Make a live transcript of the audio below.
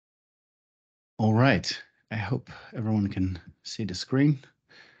All right. I hope everyone can see the screen.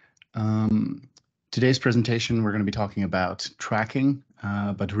 Today's presentation, we're going to be talking about tracking,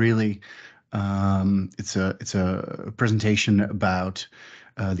 but really, it's a presentation about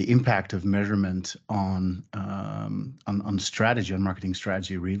the impact of measurement on strategy, on marketing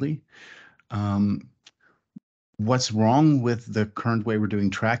strategy, really. What's wrong with the current way we're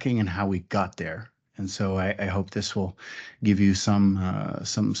doing tracking and how we got there. And so I hope this will give you some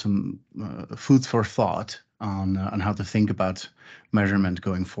food for thought on how to think about measurement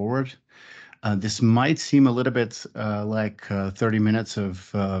going forward. This might seem a little bit like 30 minutes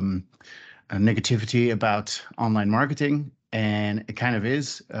of negativity about online marketing, and it kind of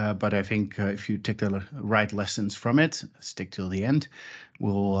is, but I think if you take the right lessons from it, stick till the end,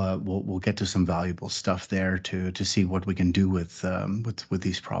 we'll get to some valuable stuff there to see what we can do with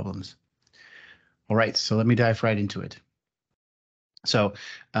these problems. All right, so let me dive right into it. So,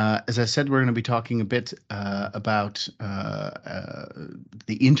 as I said, we're going to be talking a bit about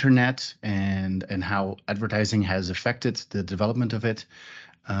the internet and how advertising has affected the development of it,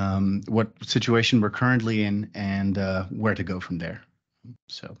 what situation we're currently in, and where to go from there.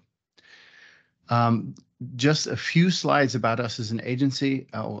 So, just a few slides about us as an agency.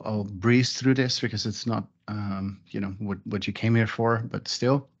 I'll breeze through this because it's not, what you came here for, but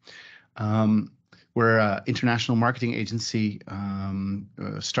still. We're an international marketing agency,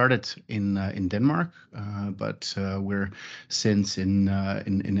 started in Denmark, but we're since in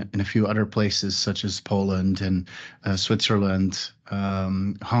a few other places such as Poland and Switzerland,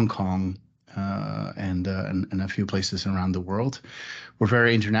 Hong Kong, and a few places around the world. We're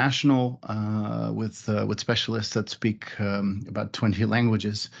very international, with specialists that speak about 20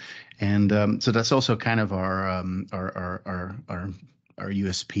 languages, and so that's also kind of our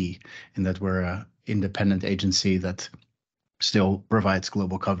USP, in that we're an independent agency that still provides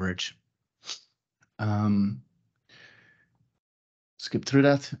global coverage. Skip through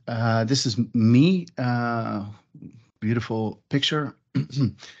that. This is me, beautiful picture.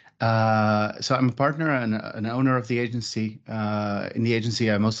 So I'm a partner and an owner of the agency. In the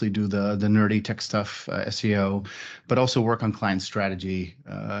agency, I mostly do the nerdy tech stuff, SEO, but also work on client strategy,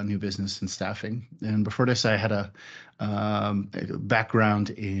 new business, and staffing. And before this, I had a background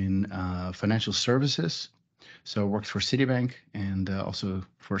in financial services. So I worked for Citibank and also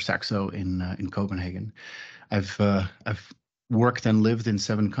for Saxo in Copenhagen. I've worked and lived in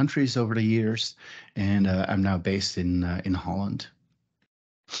 7 countries over the years, and I'm now based in Holland.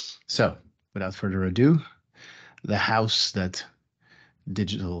 So, without further ado, the house that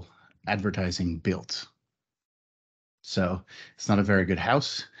digital advertising built. So, it's not a very good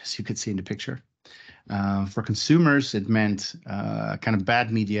house, as you could see in the picture. For consumers, it meant kind of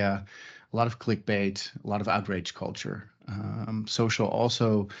bad media, a lot of clickbait, a lot of outrage culture. Social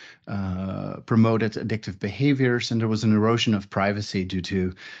also promoted addictive behaviors, and there was an erosion of privacy due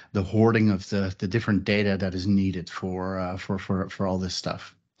to the hoarding of the different data that is needed for all this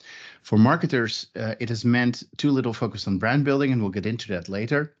stuff. For marketers, it has meant too little focus on brand building, and we'll get into that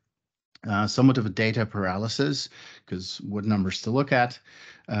later. Somewhat of a data paralysis, because what numbers to look at.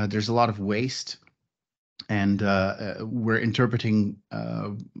 There's a lot of waste, and we're interpreting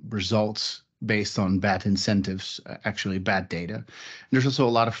results based on bad incentives, actually bad data. And there's also a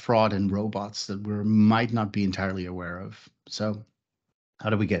lot of fraud and robots that we might not be entirely aware of. So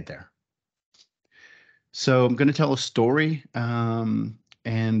how do we get there? So I'm going to tell a story.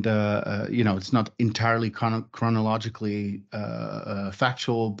 It's not entirely chronologically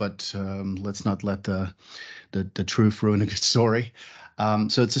factual, but let's not let the truth ruin a good story.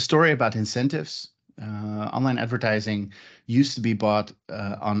 So it's a story about incentives. Online advertising used to be bought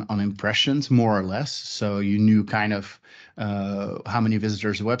on impressions, more or less. So you knew kind of how many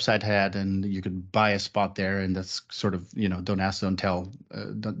visitors a website had, and you could buy a spot there. And that's sort of, don't ask, don't tell,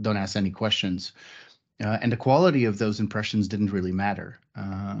 don't ask any questions. And the quality of those impressions didn't really matter.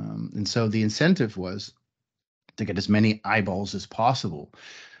 And so the incentive was to get as many eyeballs as possible.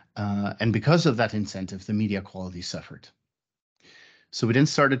 And because of that incentive, the media quality suffered. So we then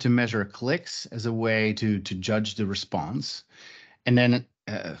started to measure clicks as a way to judge the response. And then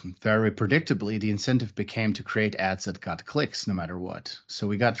very predictably, the incentive became to create ads that got clicks no matter what. So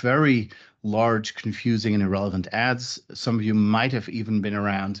we got very large, confusing, and irrelevant ads. Some of you might have even been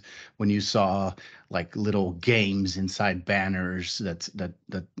around when you saw like little games inside banners that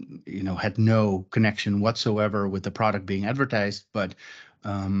had no connection whatsoever with the product being advertised, but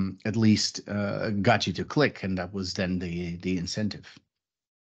at least got you to click, and that was then the incentive.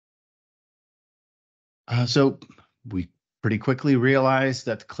 So we pretty quickly realized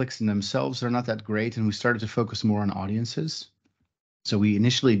that clicks in themselves are not that great, and we started to focus more on audiences. So we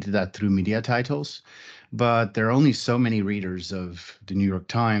initially did that through media titles, but there are only so many readers of the New York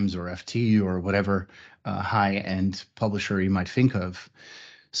Times or FT or whatever high-end publisher you might think of.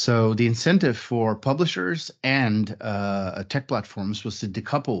 So the incentive for publishers and tech platforms was to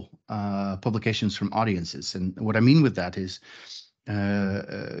decouple publications from audiences. And what I mean with that is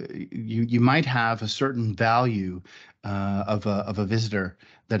you might have a certain value of a visitor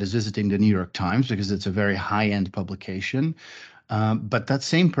that is visiting the New York Times because it's a very high-end publication. But that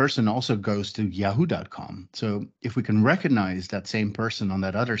same person also goes to yahoo.com. So if we can recognize that same person on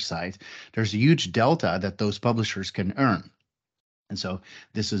that other site, there's a huge delta that those publishers can earn. And so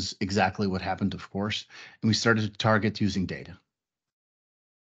this is exactly what happened, of course. And we started to target using data.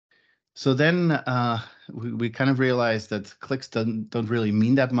 So then we kind of realized that clicks don't really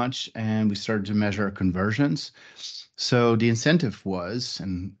mean that much, and we started to measure conversions. So the incentive was,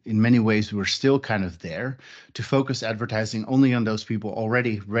 and in many ways we're still kind of there, to focus advertising only on those people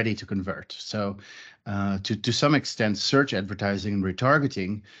already ready to convert. So to some extent, search advertising and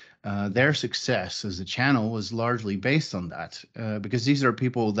retargeting, their success as a channel was largely based on that, because these are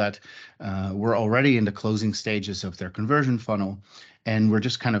people that were already in the closing stages of their conversion funnel, and we're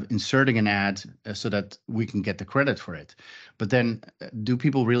just kind of inserting an ad so that we can get the credit for it. But then do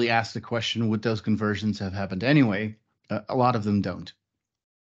people really ask the question, would those conversions have happened anyway? A lot of them don't.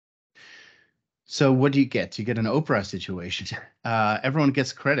 So what do you get? You get an Oprah situation. Everyone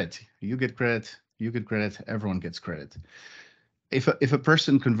gets credit. You get credit, you get credit, everyone gets credit. If a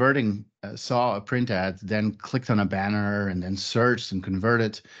person converting saw a print ad, then clicked on a banner and then searched and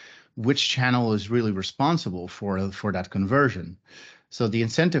converted, which channel is really responsible for that conversion? So the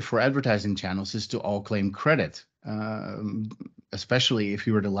incentive for advertising channels is to all claim credit, especially if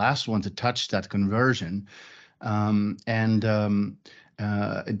you were the last one to touch that conversion. It's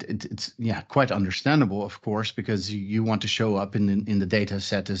quite understandable, of course, because you want to show up in the data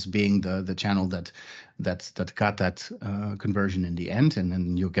set as being the channel that got that conversion in the end, and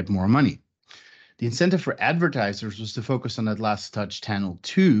then you'll get more money. The incentive for advertisers was to focus on that last touch channel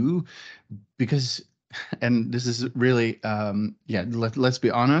too, because, and this is really, let's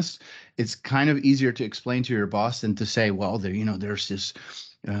be honest, it's kind of easier to explain to your boss than to say, well, there's this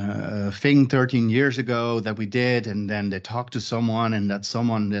thing 13 years ago that we did, and then they talked to someone, and that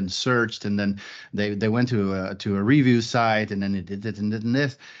someone then searched, and then they went to a review site, and then it did it and did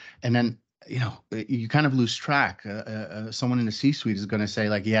this, and then you kind of lose track. Someone in the C-suite is going to say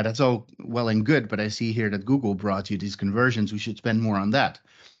like, yeah, that's all well and good, but I see here that Google brought you these conversions. We should spend more on that.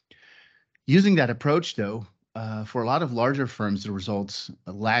 Using that approach, though, for a lot of larger firms, the results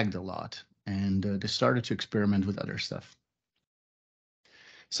lagged a lot, and they started to experiment with other stuff.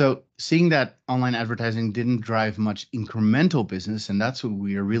 So seeing that online advertising didn't drive much incremental business, and that's what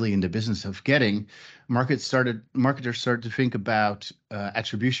we are really in the business of getting, marketers started to think about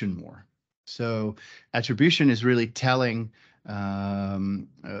attribution more. So attribution is really telling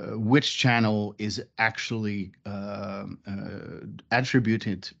which channel is actually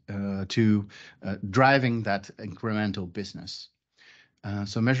attributed to driving that incremental business.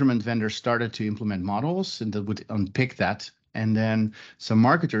 So measurement vendors started to implement models and that would unpick that. And then some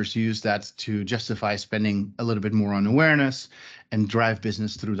marketers use that to justify spending a little bit more on awareness and drive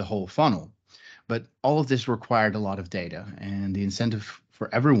business through the whole funnel. But all of this required a lot of data, and the incentive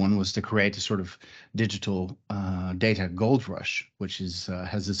for everyone was to create a sort of digital data gold rush, which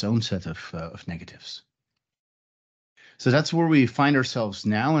has its own set of negatives. So that's where we find ourselves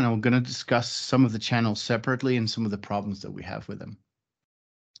now, and I'm going to discuss some of the channels separately and some of the problems that we have with them.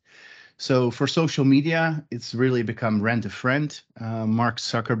 So for social media, it's really become rent a friend. Mark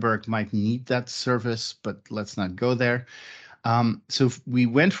Zuckerberg might need that service, but let's not go there. So we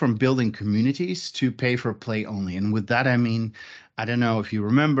went from building communities to pay for play only. And with that, I mean, I don't know if you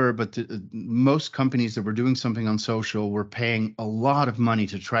remember, but most companies that were doing something on social were paying a lot of money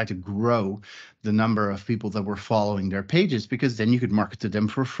to try to grow the number of people that were following their pages, because then you could market to them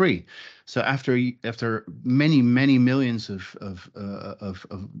for free. So after many millions of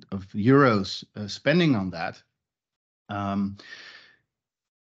euros spending on that,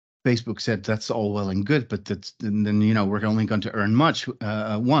 Facebook said that's all well and good, but then we're only going to earn much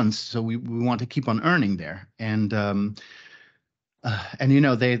once, so we want to keep on earning there, and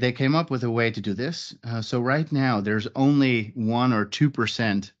they came up with a way to do this. So right now there's only 1 or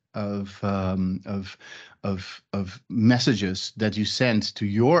 2% of messages that you send to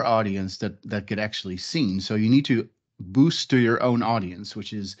your audience that get actually seen. So you need to boost to your own audience,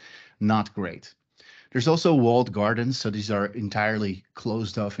 which is not great. There's also walled gardens, so these are entirely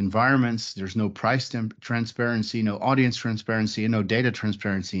closed off environments. There's no price transparency, no audience transparency, and no data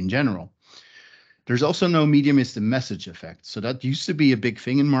transparency in general. There's also no medium is the message effect. So that used to be a big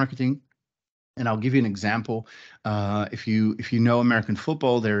thing in marketing. And I'll give you an example. If you know American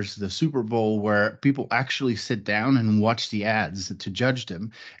football, there's the Super Bowl where people actually sit down and watch the ads to judge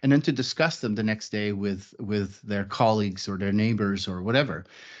them, and then to discuss them the next day with their colleagues or their neighbors or whatever.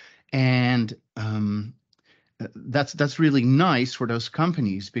 And that's really nice for those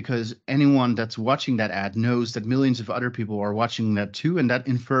companies, because anyone that's watching that ad knows that millions of other people are watching that too, and that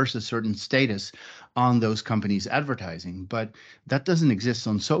infers a certain status on those companies' advertising. But that doesn't exist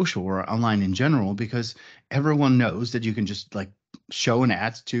on social or online in general, because everyone knows that you can just like show an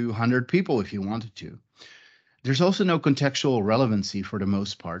ad to 100 people if you wanted to. There's also no contextual relevancy for the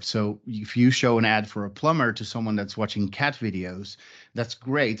most part. So if you show an ad for a plumber to someone that's watching cat videos, that's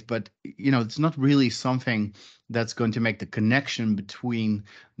great, but it's not really something that's going to make the connection between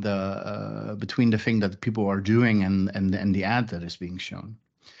the thing that people are doing and the ad that is being shown.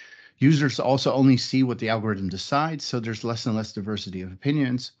 Users also only see what the algorithm decides, so there's less and less diversity of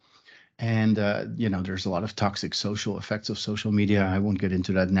opinions. And there's a lot of toxic social effects of social media. I won't get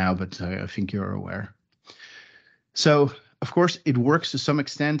into that now, but I think you're aware. So, of course, it works to some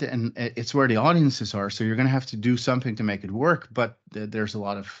extent, and it's where the audiences are. So you're going to have to do something to make it work, but there's a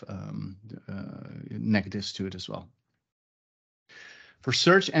lot of negatives to it as well. For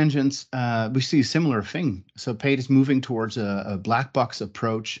search engines, we see a similar thing. So paid is moving towards a black box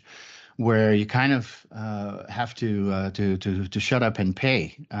approach, where you kind of have to shut up and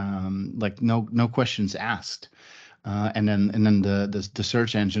pay, like no questions asked, and then the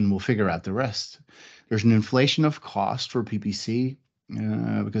search engine will figure out the rest. There's an inflation of cost for PPC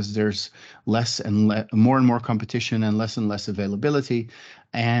because there's more and more competition and less availability,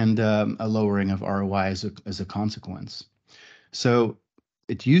 and a lowering of ROI as a consequence. So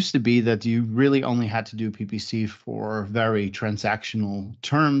it used to be that you really only had to do PPC for very transactional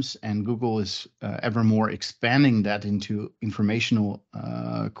terms, and Google is ever more expanding that into informational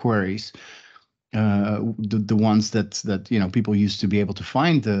queries. The ones that people used to be able to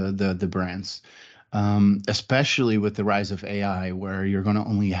find the brands, especially with the rise of AI, where you're going to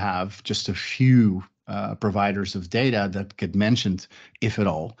only have just a few providers of data that get mentioned, if at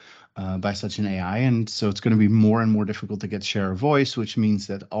all, by such an AI. And so it's going to be more and more difficult to get share of voice, which means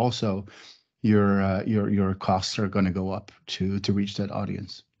that also your costs are going to go up to reach that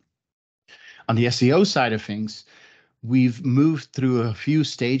audience. On the SEO side of things, we've moved through a few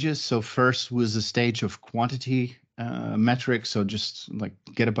stages. So first was the stage of quantity metrics, so just like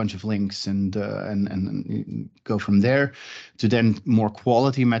get a bunch of links and go from there, to then more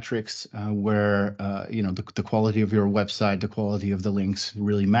quality metrics, where the quality of your website, the quality of the links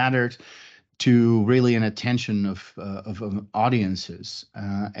really mattered, to really an attention of audiences,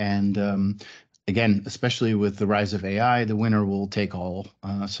 and again, especially with the rise of AI, the winner will take all.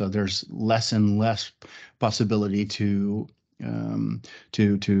 So there's less and less possibility to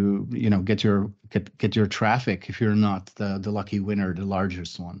get your traffic if you're not the lucky winner, the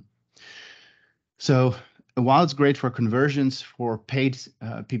largest one. So while it's great for conversions, for paid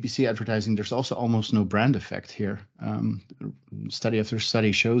PPC advertising, there's also almost no brand effect here. Study after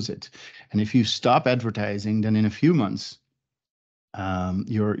study shows it. And if you stop advertising, then in a few months,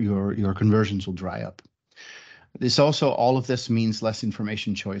 your conversions will dry up. All of this means less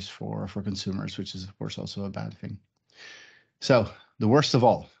information choice for consumers, which is of course also a bad thing. So the worst of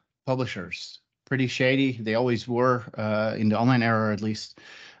all, publishers, pretty shady. They always were, in the online era at least.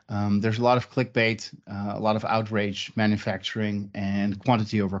 There's a lot of clickbait, a lot of outrage manufacturing, and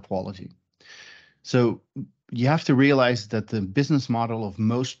quantity over quality. So you have to realize that the business model of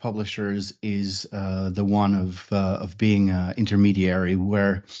most publishers is the one of being an intermediary,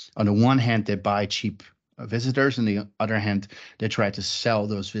 where on the one hand they buy cheap visitors, and the other hand they try to sell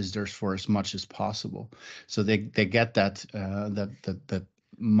those visitors for as much as possible. So they get that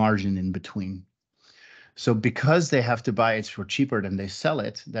margin in between. So because they have to buy it for cheaper than they sell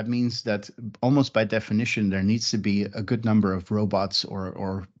it, that means that almost by definition there needs to be a good number of robots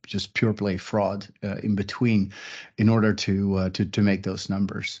or just pure play fraud in between, in order to make those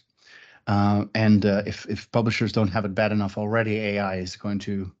numbers. And if publishers don't have it bad enough already, AI is going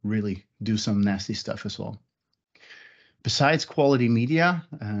to really do some nasty stuff as well. Besides quality media,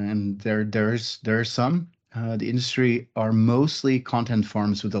 and there's some, the industry are mostly content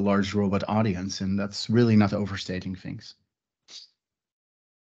farms with a large robot audience, and that's really not overstating things.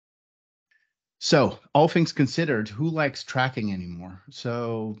 So all things considered, who likes tracking anymore?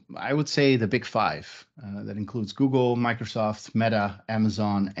 So I would say the big five. That includes Google, Microsoft, Meta,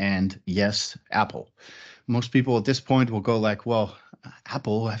 Amazon, and yes, Apple. Most people at this point will go like, well,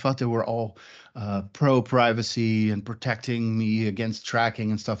 Apple. I thought they were all pro-privacy and protecting me against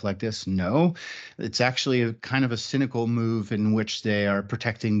tracking and stuff like this. No, it's actually a kind of a cynical move in which they are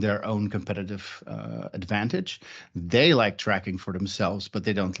protecting their own competitive advantage. They like tracking for themselves, but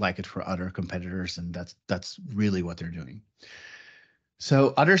they don't like it for other competitors, and that's really what they're doing.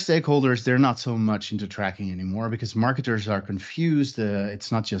 So other stakeholders, they're not so much into tracking anymore because marketers are confused.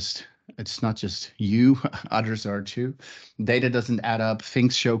 It's not just you, others are too. Data doesn't add up.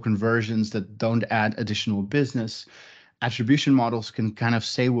 Things show conversions that don't add additional business. Attribution models can kind of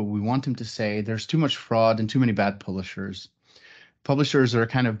say what we want them to say. There's too much fraud and too many bad publishers. Publishers are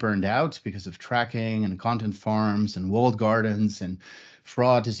kind of burned out because of tracking and content farms and walled gardens, and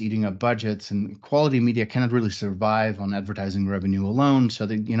fraud is eating up budgets, and quality media cannot really survive on advertising revenue alone. So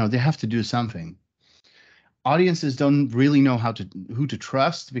they have to do something. Audiences don't really know who to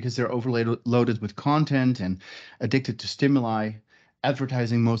trust because they're overloaded with content and addicted to stimuli.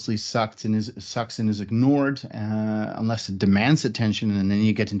 Advertising mostly sucks and is ignored unless it demands attention, and then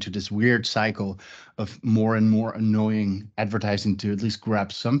you get into this weird cycle of more and more annoying advertising to at least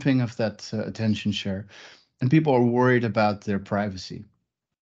grab something of that attention share, and people are worried about their privacy.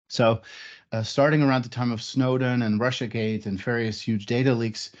 So, starting around the time of Snowden and Russiagate and various huge data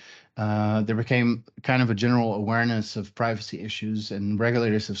leaks, there became kind of a general awareness of privacy issues, and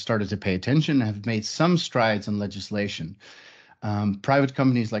regulators have started to pay attention and have made some strides in legislation. Private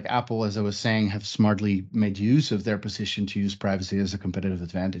companies like Apple, as I was saying, have smartly made use of their position to use privacy as a competitive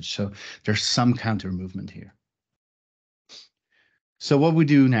advantage. So there's some counter movement here. So what we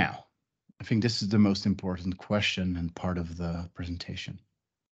do now, I think this is the most important question and part of the presentation.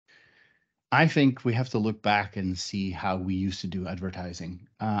 I think we have to look back and see how we used to do advertising.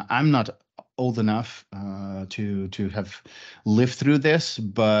 I'm not old enough to have lived through this,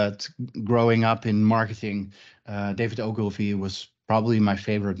 but growing up in marketing, David Ogilvy was probably my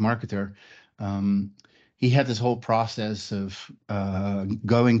favorite marketer. He had this whole process of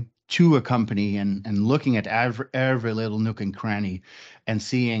going to a company and looking at every little nook and cranny and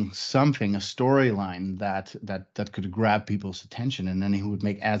seeing something, a storyline that could grab people's attention. And then he would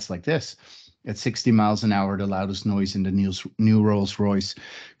make ads like this. At 60 miles an hour, the loudest noise in the new Rolls Royce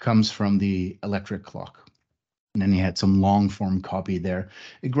comes from the electric clock. And then he had some long form copy there.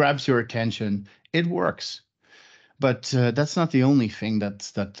 It grabs your attention. It works. But that's not the only thing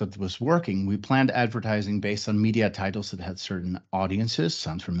that was working. We planned advertising based on media titles that had certain audiences.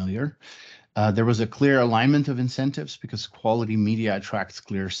 Sound familiar? There was a clear alignment of incentives because quality media attracts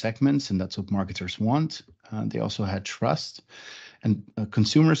clear segments, and that's what marketers want. They also had trust, and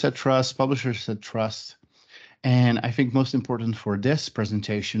consumers had trust, publishers had trust. And I think most important for this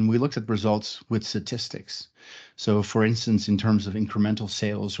presentation, we looked at results with statistics. So for instance, in terms of incremental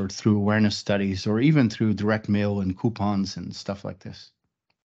sales or through awareness studies, or even through direct mail and coupons and stuff like this.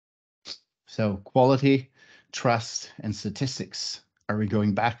 So quality, trust, and statistics. Are we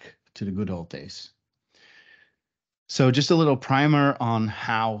going back to the good old days? So just a little primer on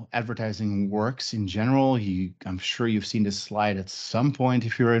how advertising works in general. I'm sure you've seen this slide at some point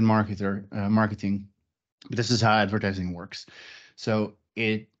if you're in marketing. But this is how advertising works. So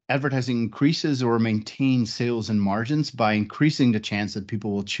advertising increases or maintains sales and margins by increasing the chance that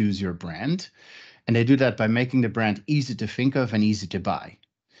people will choose your brand. And they do that by making the brand easy to think of and easy to buy.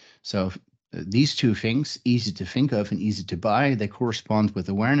 So these two things, easy to think of and easy to buy, they correspond with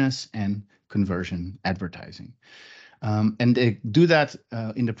awareness and conversion advertising. And they do that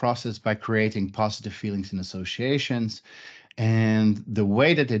in the process by creating positive feelings and associations. And the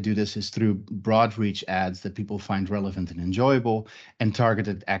way that they do this is through broad reach ads that people find relevant and enjoyable, and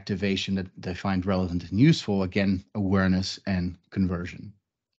targeted activation that they find relevant and useful. Again, awareness and conversion.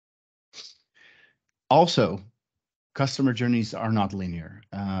 Also, customer journeys are not linear.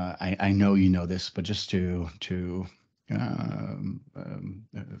 I know you know this, but just to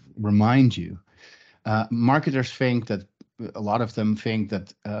remind you, marketers think that a lot of them think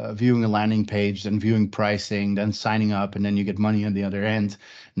that viewing a landing page, then viewing pricing, then signing up, and then you get money on the other end.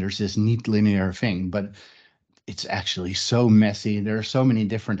 And there's this neat linear thing, but it's actually so messy. There are so many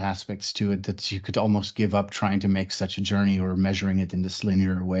different aspects to it that you could almost give up trying to make such a journey or measuring it in this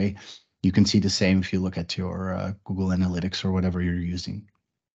linear way. You can see the same if you look at your Google Analytics or whatever you're using.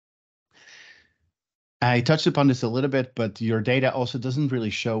 I touched upon this a little bit, but your data also doesn't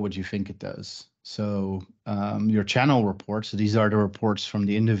really show what you think it does. So your channel reports, these are the reports from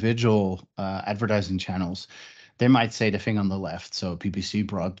the individual advertising channels. They might say the thing on the left. So PPC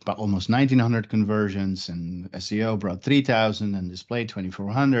brought about almost 1,900 conversions, and SEO brought 3,000, and display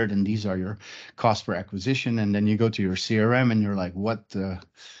 2,400. And these are your cost per acquisition. And then you go to your CRM and you're like, what the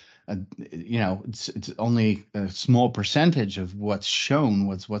it's only a small percentage of what's shown,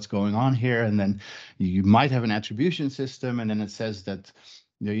 what's going on here, and then you might have an attribution system, and then it says that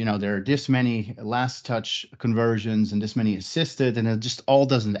there are this many last touch conversions and this many assisted, and it just all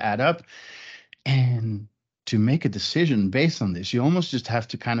doesn't add up. And to make a decision based on this, you almost just have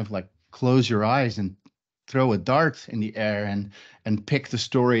to kind of like close your eyes and throw a dart in the air and pick the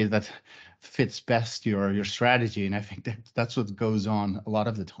story that fits best your strategy. And I think that's what goes on a lot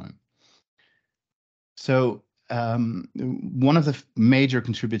of the time. So one of the major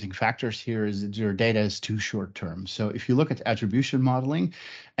contributing factors here is that your data is too short term. So if you look at attribution modeling,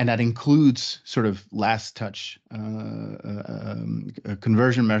 and that includes sort of last touch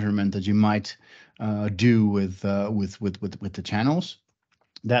conversion measurement that you might do with the channels,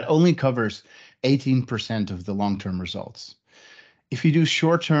 that only covers 18% of the long-term results. If you do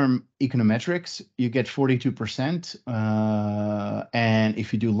short-term econometrics, you get 42%, and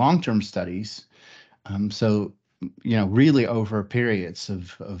if you do long-term studies, so really over periods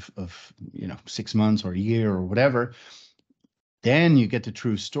of 6 months or a year or whatever, then you get the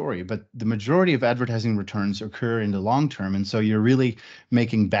true story. But the majority of advertising returns occur in the long term, and so you're really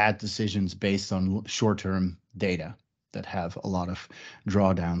making bad decisions based on short-term data that have a lot of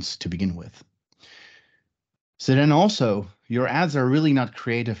drawdowns to begin with. So then also, your ads are really not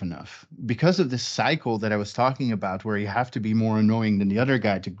creative enough because of this cycle that I was talking about, where you have to be more annoying than the other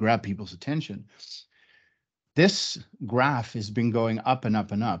guy to grab people's attention. This graph has been going up and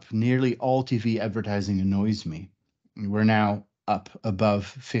up and up. Nearly all TV advertising annoys me. We're now up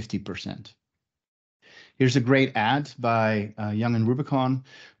above 50%. Here's a great ad by Young and Rubicon,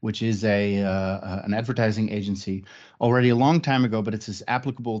 which is an advertising agency already a long time ago, but it's as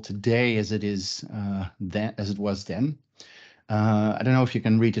applicable today as it is then, as it was then. I don't know if you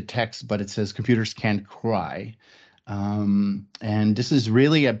can read the text, but it says computers can't cry. And this is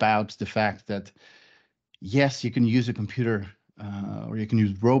really about the fact that, yes, you can use a computer or you can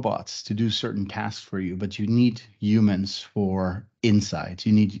use robots to do certain tasks for you, but you need humans for insight.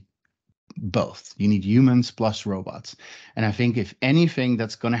 You need both. You need humans plus robots. And I think if anything,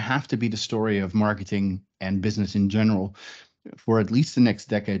 that's going to have to be the story of marketing and business in general for at least the next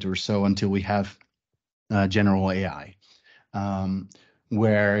decade or so, until we have general AI,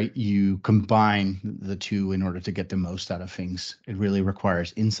 where you combine the two in order to get the most out of things. It really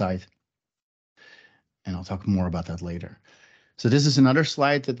requires insight. And I'll talk more about that later. So this is another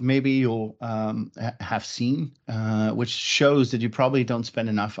slide that maybe you'll have seen, which shows that you probably don't spend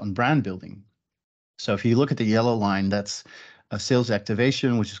enough on brand building. So if you look at the yellow line, that's a sales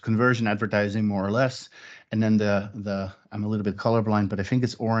activation, which is conversion advertising, more or less. And then I'm a little bit colorblind, but I think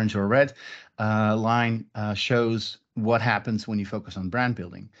it's orange or red line shows what happens when you focus on brand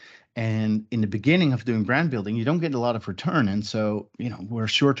building. And in the beginning of doing brand building, you don't get a lot of return. And so, we're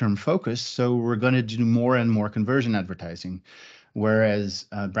short-term focused. So we're going to do more and more conversion advertising. Whereas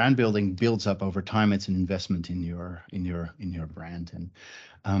brand building builds up over time. It's an investment in your brand.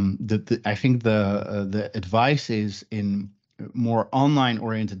 And I think the advice is, in more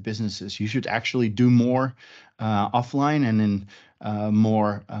online-oriented businesses, you should actually do more offline, and in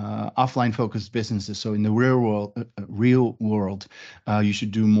more offline-focused businesses. So in the real world, you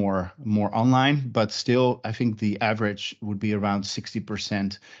should do more online. But still, I think the average would be around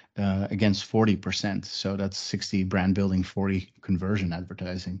 60% against 40%. So that's 60 brand building, 40 conversion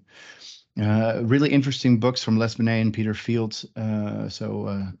advertising. Really interesting books from Les Binet and Peter Fields. Yeah,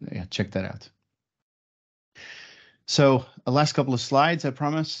 check that out. So the last couple of slides, I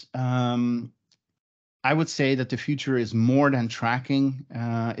promise. I would say that the future is more than tracking.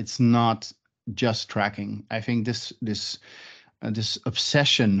 It's not just tracking. I think this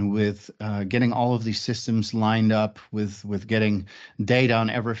obsession with getting all of these systems lined up, with getting data on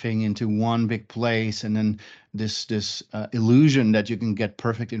everything into one big place, and then this illusion that you can get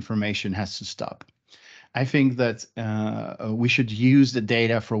perfect information, has to stop. I think that we should use the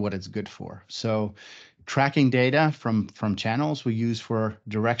data for what it's good for. So tracking data from channels we use for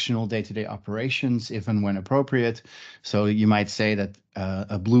directional day-to-day operations, if and when appropriate. So you might say that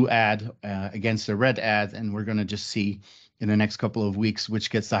a blue ad against a red ad, and we're going to just see in the next couple of weeks which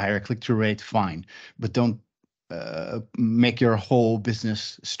gets the higher click-through rate, fine. But don't make your whole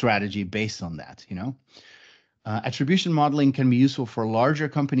business strategy based on that, Attribution modeling can be useful for larger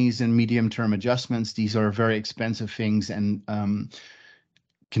companies and medium-term adjustments. These are very expensive things, and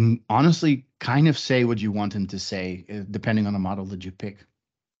can honestly kind of say what you want them to say, depending on the model that you pick.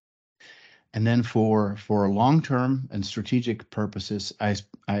 And then for long-term and strategic purposes, I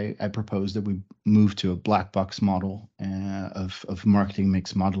propose that we move to a black box model of marketing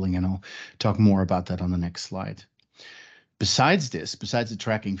mix modeling, and I'll talk more about that on the next slide. Besides this, besides the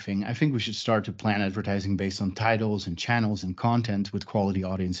tracking thing, I think we should start to plan advertising based on titles and channels and content with quality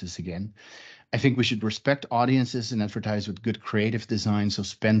audiences again. I think we should respect audiences and advertise with good creative design. So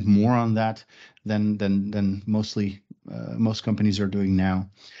spend more on that than most companies are doing now,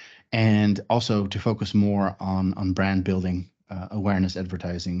 and also to focus more on brand building, awareness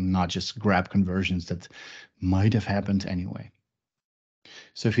advertising, not just grab conversions that might have happened anyway.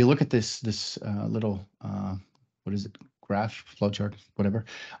 So if you look at this little what is it, graph, flowchart, whatever,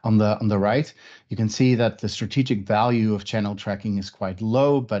 on the right, you can see that the strategic value of channel tracking is quite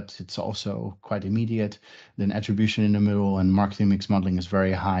low, but it's also quite immediate. Then attribution in the middle and marketing mix modeling is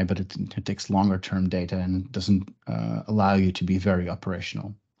very high, but it takes longer term data and it doesn't allow you to be very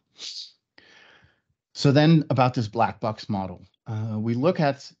operational. So then about this black box model, we look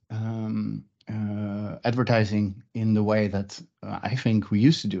at advertising in the way that I think we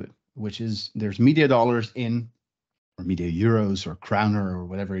used to do it, which is there's media dollars in, or media euros or crowner or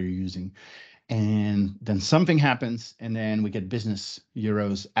whatever you're using, and then something happens and then we get business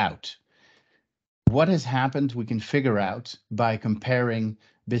euros out. What has happened we can figure out by comparing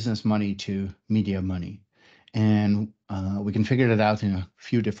business money to media money, and we can figure that out in a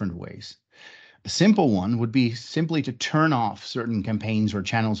few different ways. A simple one would be simply to turn off certain campaigns or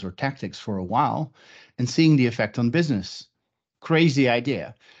channels or tactics for a while and seeing the effect on business. Crazy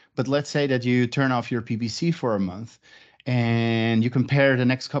idea. But let's say that you turn off your PPC for a month and you compare the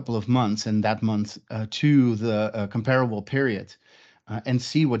next couple of months and that month to the comparable period and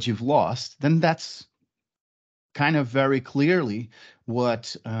see what you've lost, then that's kind of very clearly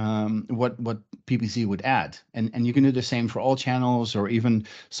what PPC would add, and you can do the same for all channels or even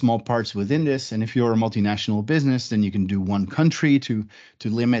small parts within this. And if you're a multinational business, then you can do one country to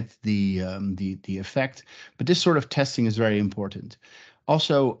limit the effect. But this sort of testing is very important.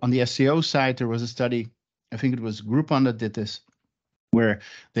 Also, on the SEO side, there was a study, I think it was Groupon that did this, where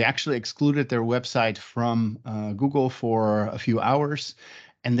they actually excluded their website from Google for a few hours.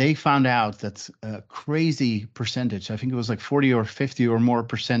 And they found out that a crazy percentage, I think it was like 40 or 50 or more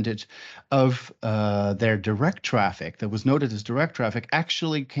percentage of their direct traffic that was noted as direct traffic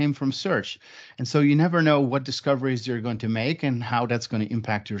actually came from search. And so you never know what discoveries you're going to make and how that's going to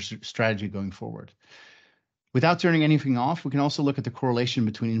impact your strategy going forward. Without turning anything off, we can also look at the correlation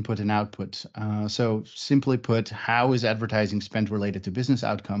between input and output. So simply put, how is advertising spend related to business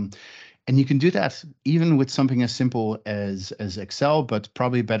outcome? And you can do that even with something as simple as Excel, but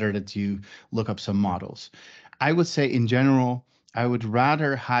probably better that you look up some models. I would say in general, I would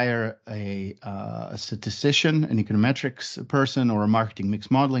rather hire a statistician, an econometrics person, or a marketing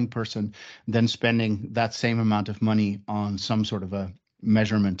mix modeling person than spending that same amount of money on some sort of a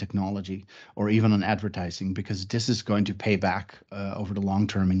measurement technology or even on advertising, because this is going to pay back over the long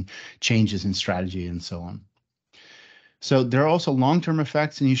term in changes in strategy and so on. So there are also long-term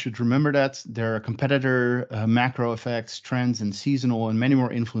effects, and you should remember that there are competitor macro effects, trends, and seasonal, and many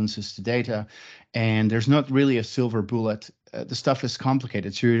more influences to data. And there's not really a silver bullet. The stuff is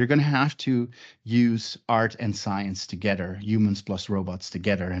complicated. So you're going to have to use art and science together, humans plus robots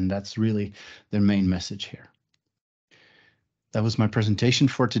together. And that's really the main message here. That was my presentation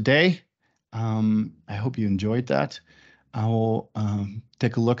for today. I hope you enjoyed that. I will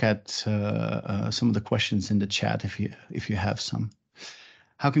take a look at some of the questions in the chat if you have some.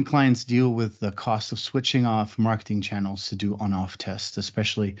 How can clients deal with the cost of switching off marketing channels to do on-off tests,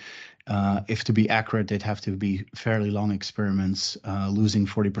 especially if to be accurate, they'd have to be fairly long experiments. Losing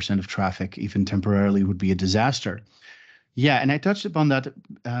 40% of traffic, even temporarily, would be a disaster. Yeah, and I touched upon that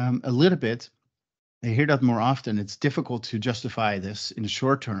a little bit. I hear that more often. It's difficult to justify this in the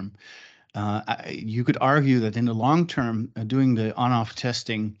short term. You could argue that in the long term, doing the on-off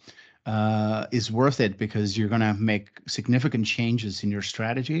testing is worth it because you're going to make significant changes in your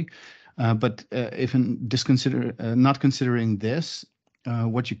strategy. But if not considering this,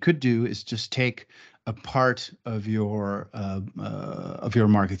 what you could do is just take a part of your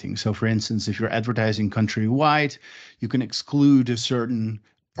marketing. So, for instance, if you're advertising countrywide, you can exclude a certain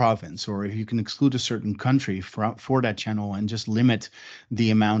province, or if you can exclude a certain country for that channel and just limit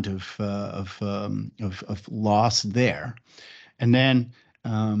the amount of loss there. And then,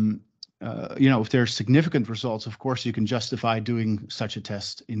 if there's significant results, of course, you can justify doing such a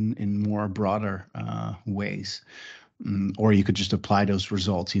test in more broader ways. Or you could just apply those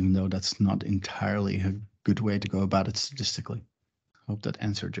results, even though that's not entirely a good way to go about it statistically. Hope that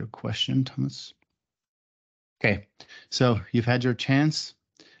answered your question, Thomas. Okay, so you've had your chance.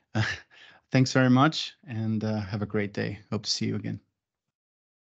 Thanks very much, and have a great day. Hope to see you again.